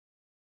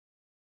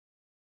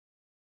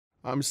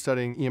I'm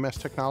studying EMS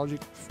Technology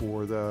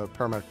for the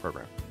Paramedic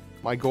program.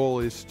 My goal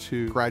is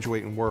to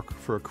graduate and work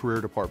for a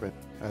career department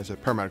as a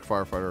paramedic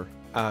firefighter.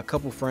 A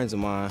couple friends of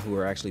mine who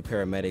are actually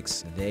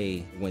paramedics,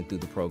 they went through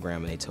the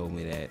program and they told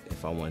me that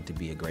if I wanted to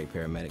be a great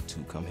paramedic to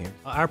come here.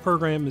 Our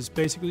program is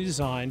basically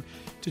designed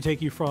to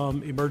take you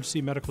from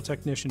emergency medical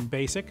technician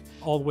basic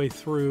all the way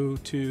through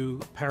to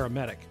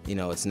paramedic. You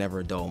know, it's never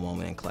a dull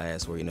moment in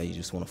class where, you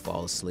just want to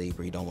fall asleep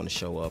or you don't want to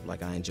show up.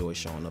 Like, I enjoy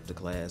showing up to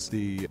class.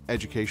 The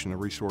education and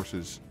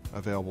resources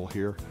available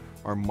here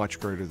are much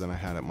greater than I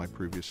had at my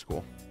previous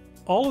school.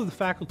 All of the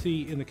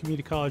faculty in the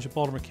Community College of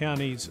Baltimore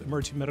County's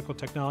Emergency Medical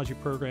Technology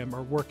program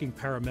are working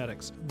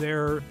paramedics.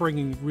 They're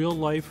bringing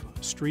real-life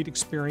street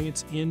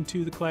experience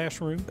into the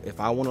classroom. If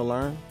I want to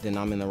learn, then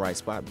I'm in the right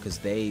spot because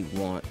they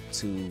want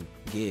to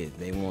give.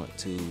 They want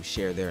to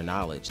share their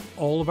knowledge.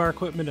 All of our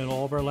equipment and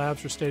all of our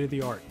labs are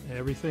state-of-the-art.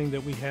 Everything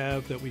that we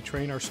have that we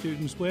train our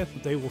students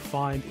with, they will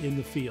find in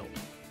the field.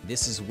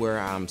 This is where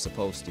I'm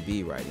supposed to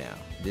be right now.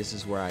 This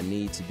is where I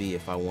need to be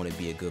if I want to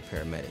be a good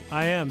paramedic.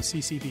 I am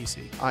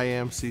CCBC. I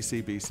am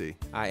CCBC.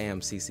 I am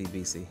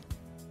CCBC.